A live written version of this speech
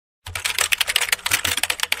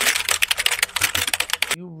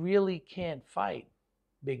You really can't fight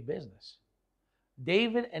big business.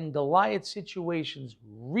 David and Goliath situations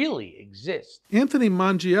really exist. Anthony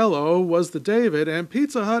Mongiello was the David and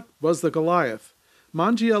Pizza Hut was the Goliath.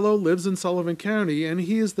 Mongiello lives in Sullivan County and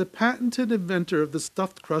he is the patented inventor of the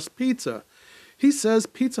stuffed crust pizza. He says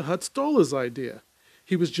Pizza Hut stole his idea.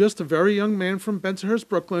 He was just a very young man from Bensonhurst,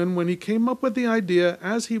 Brooklyn when he came up with the idea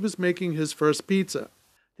as he was making his first pizza.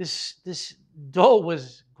 This dough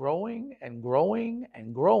was growing and growing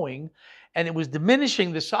and growing, and it was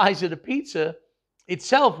diminishing the size of the pizza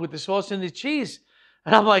itself with the sauce and the cheese.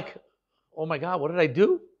 And I'm like, oh my God, what did I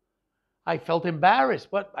do? I felt embarrassed,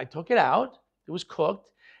 but I took it out. It was cooked,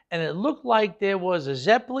 and it looked like there was a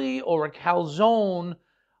zeppoli or a calzone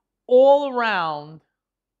all around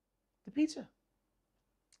the pizza.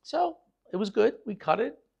 So it was good. We cut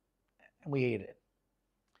it and we ate it.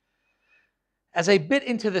 As I bit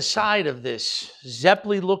into the side of this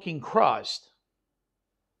zeppoli-looking crust,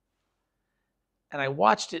 and I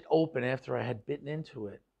watched it open after I had bitten into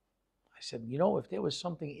it, I said, you know, if there was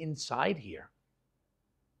something inside here,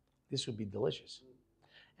 this would be delicious.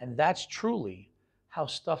 And that's truly how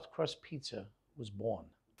stuffed crust pizza was born.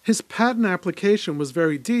 His patent application was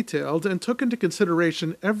very detailed and took into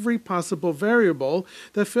consideration every possible variable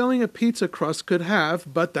that filling a pizza crust could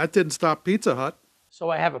have, but that didn't stop Pizza Hut. So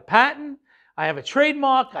I have a patent, I have a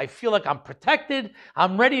trademark, I feel like I'm protected,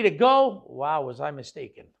 I'm ready to go. Wow, was I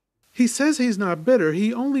mistaken. He says he's not bitter,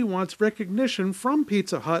 he only wants recognition from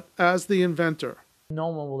Pizza Hut as the inventor. No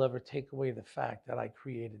one will ever take away the fact that I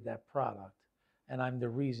created that product, and I'm the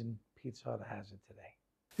reason Pizza Hut has it today.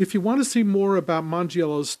 If you want to see more about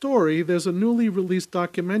Mongiello's story, there's a newly released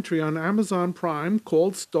documentary on Amazon Prime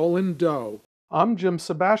called Stolen Dough. I'm Jim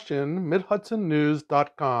Sebastian,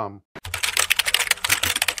 MidHudsonNews.com.